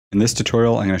In this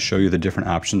tutorial, I'm going to show you the different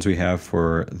options we have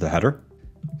for the header.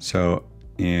 So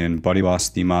in BuddyBoss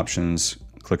theme options,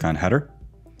 click on header.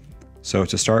 So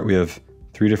to start, we have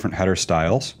 3 different header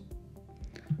styles.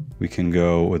 We can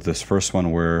go with this first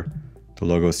one where the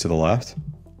logo is to the left.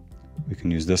 We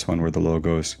can use this one where the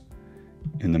logo is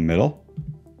in the middle.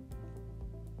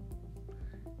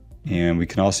 And we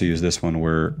can also use this one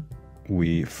where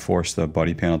we force the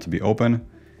buddy panel to be open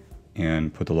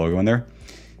and put the logo in there.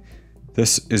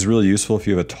 This is really useful if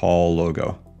you have a tall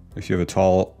logo. If you have a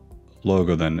tall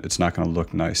logo, then it's not going to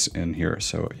look nice in here.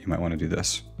 So you might want to do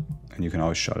this, and you can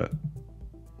always shut it.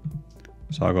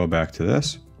 So I'll go back to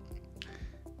this.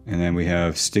 And then we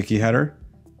have sticky header.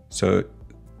 So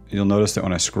you'll notice that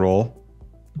when I scroll,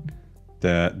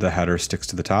 that the header sticks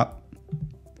to the top.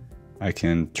 I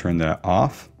can turn that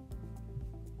off.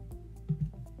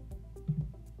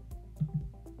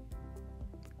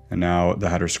 And now the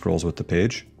header scrolls with the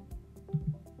page.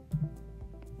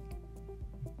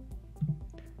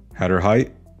 Header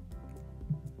height.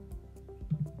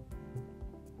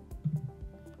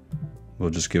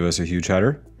 Will just give us a huge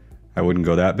header. I wouldn't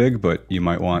go that big, but you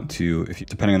might want to,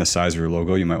 depending on the size of your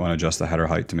logo, you might want to adjust the header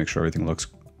height to make sure everything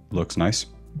looks nice.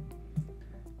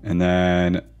 And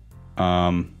then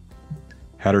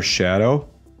header shadow.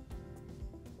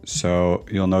 So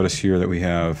you'll notice here that we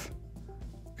have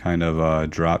kind of a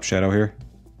drop shadow here.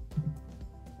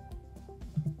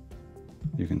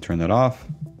 You can turn that off.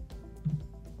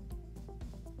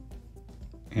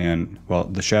 And well,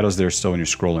 the shadow's there still when you're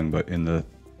scrolling, but in the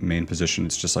main position,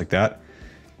 it's just like that.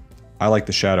 I like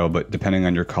the shadow, but depending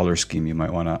on your color scheme, you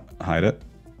might want to hide it.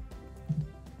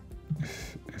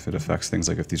 If it affects things,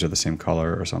 like if these are the same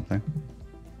color or something.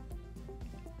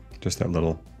 Just that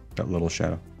little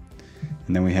shadow.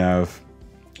 And then we have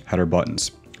header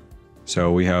buttons.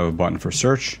 So we have a button for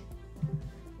search,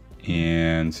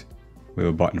 and we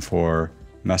have a button for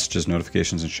messages,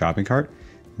 notifications, and shopping cart.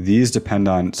 These depend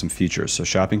on some features. So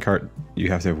shopping cart,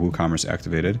 you have to have WooCommerce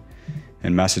activated.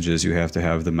 And messages, you have to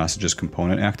have the messages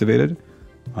component activated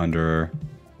under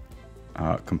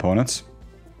components.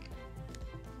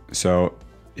 So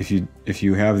if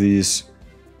you have these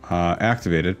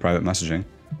activated, private messaging,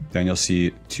 then you'll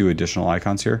see 2 additional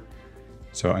icons here.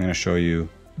 So I'm going to show you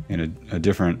in a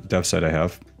different dev site I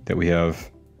have that we have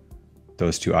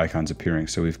those 2 icons appearing.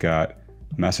 So we've got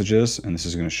messages, and this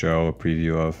is going to show a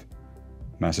preview of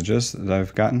messages that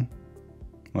I've gotten,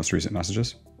 most recent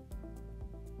messages,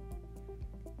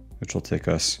 which will take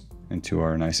us into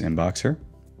our nice inbox here.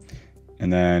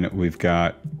 And then we've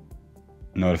got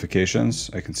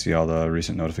notifications. I can see all the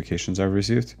recent notifications I've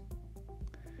received.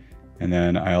 And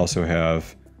then I also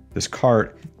have this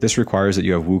cart. This requires that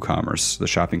you have WooCommerce, the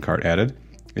shopping cart, added.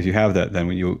 If you have that,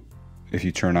 then if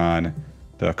you turn on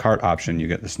the cart option, you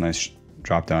get this nice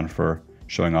drop down for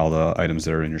showing all the items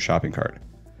that are in your shopping cart.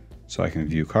 So I can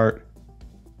view cart.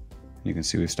 You can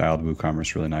see we've styled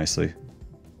WooCommerce really nicely.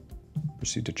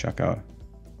 Proceed to checkout.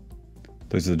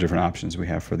 Those are the different options we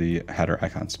have for the header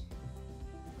icons.